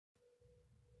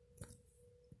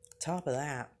top of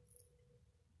that,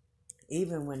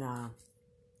 even when I,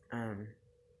 um,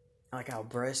 like I'll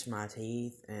brush my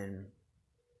teeth and,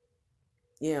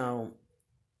 you know,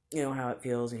 you know how it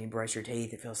feels when you brush your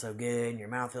teeth, it feels so good and your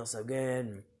mouth feels so good.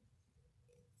 And,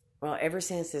 well, ever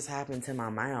since this happened to my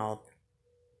mouth,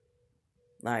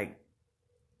 like,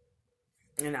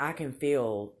 and I can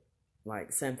feel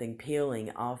like something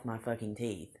peeling off my fucking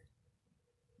teeth.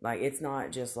 Like, it's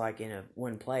not just like in a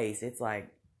one place, it's like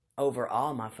over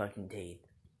all my fucking teeth.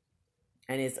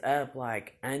 And it's up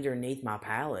like underneath my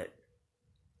palate.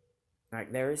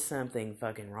 Like, there is something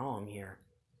fucking wrong here.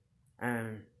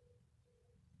 Um,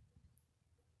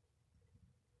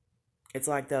 it's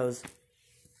like those,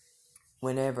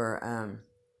 whenever,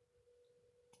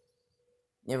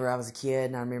 whenever I was a kid,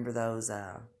 and I remember those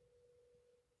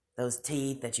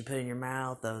teeth that you put in your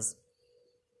mouth, those,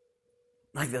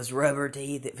 like those rubber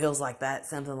teeth, it feels like that,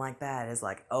 something like that is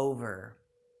like over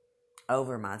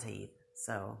my teeth.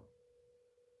 So,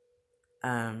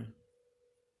 um,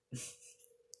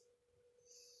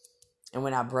 and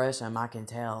when I brush them, I can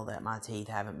tell that my teeth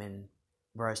haven't been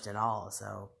brushed at all.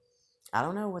 So, I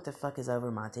don't know what the fuck is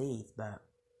over my teeth, but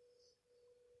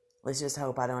let's just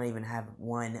hope I don't even have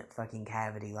one fucking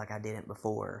cavity like I didn't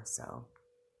before. So,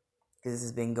 because this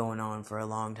has been going on for a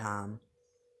long time.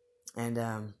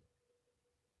 And,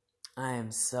 I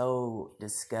am so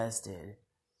disgusted.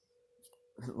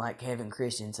 Like Kevin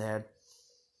Christian said,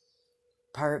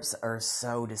 perps are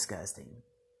so disgusting.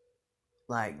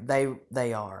 Like,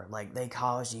 they are. Like, they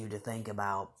cause you to think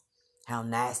about how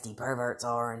nasty perverts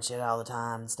are and shit all the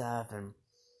time and stuff. And,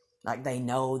 like, they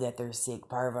know that they're sick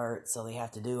perverts, so they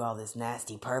have to do all this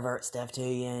nasty pervert stuff to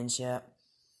you and shit.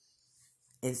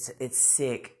 It's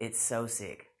sick. It's so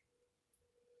sick.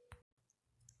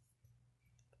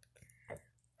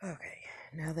 Okay,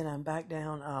 now that I'm back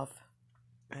down off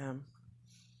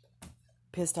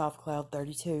pissed off cloud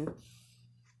 32,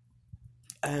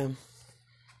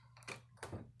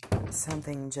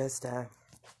 something just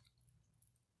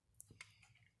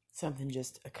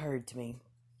occurred to me.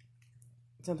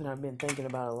 Something I've been thinking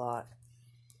about a lot.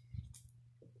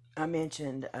 I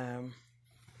mentioned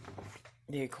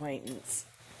the acquaintance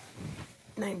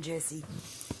named Jesse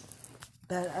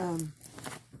that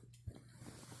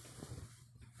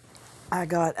I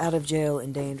got out of jail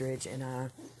in Dandridge, and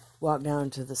I walked down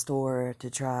to the store to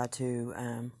try to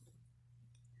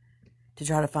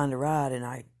find a ride, and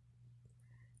I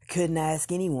couldn't ask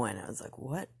anyone. I was like,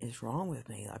 what is wrong with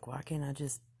me? Like, why can't I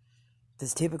just,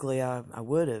 because typically I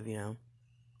would have, you know.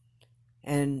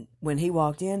 And when he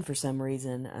walked in, for some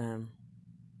reason,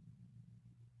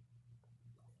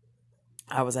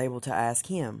 I was able to ask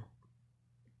him.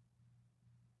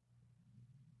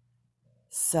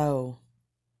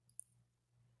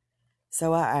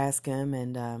 So I asked him,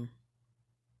 and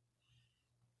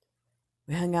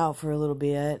we hung out for a little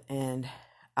bit, and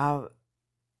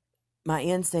my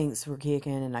instincts were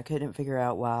kicking, and I couldn't figure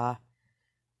out why.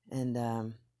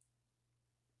 And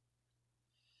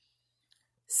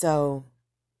so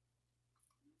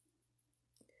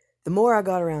the more I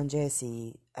got around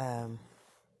Jesse, the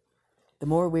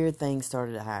more weird things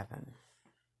started to happen.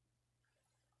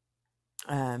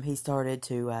 He started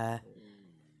to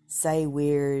say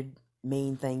weird,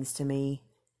 mean things to me,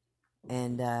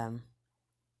 and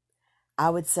I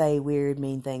would say weird,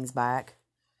 mean things back,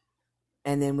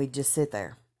 and then we'd just sit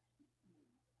there.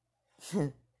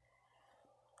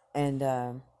 And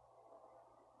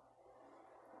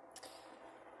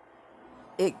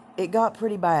it got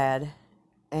pretty bad,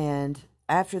 and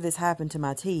after this happened to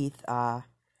my teeth, I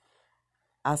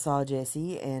saw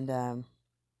Jesse, and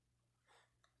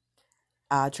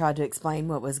I tried to explain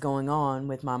what was going on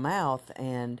with my mouth,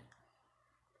 and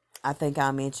I think I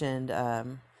mentioned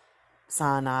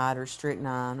cyanide or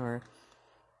strychnine,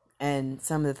 and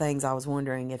some of the things I was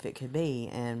wondering if it could be,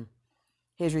 and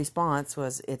his response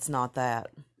was, "It's not that."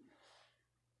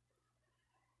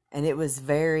 And it was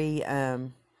very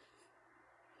loud.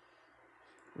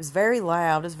 It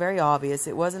was very obvious.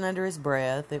 It wasn't under his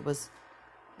breath. It was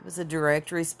a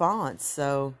direct response.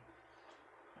 So,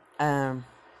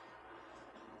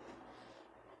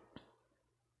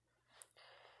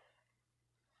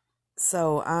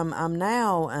 I'm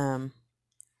now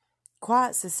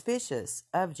quite suspicious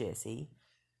of Jesse,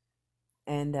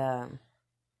 and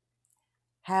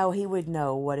how he would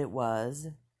know what it was,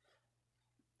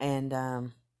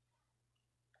 and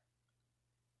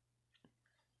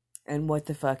what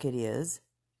the fuck it is,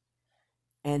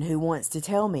 and who wants to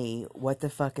tell me what the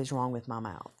fuck is wrong with my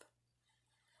mouth.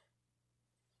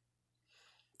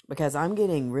 Because I'm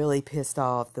getting really pissed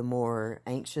off the more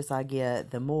anxious I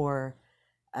get, the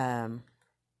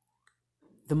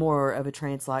the more of a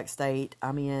trance-like state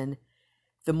I'm in,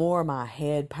 the more my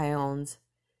head pounds,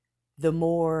 the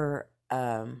more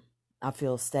I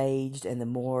feel staged, and the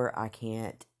more I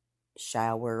can't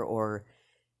shower or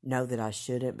know that I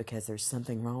shouldn't because there's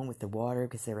something wrong with the water,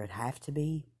 because there would have to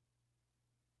be.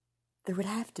 There would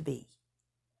have to be.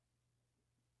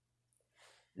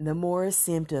 The more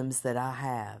symptoms that I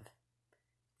have,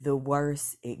 the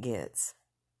worse it gets.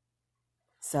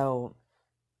 So,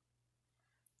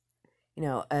 you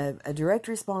know, a direct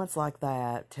response like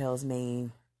that tells me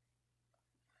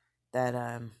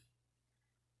that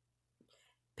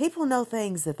people know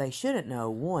things that they shouldn't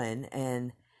know, one,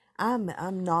 and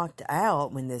I'm knocked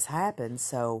out when this happens,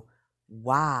 so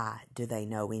why do they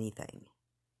know anything?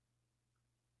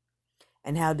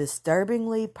 And how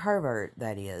disturbingly pervert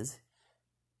that is,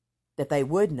 that they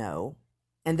would know,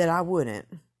 and that I wouldn't,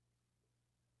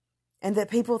 and that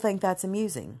people think that's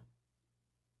amusing.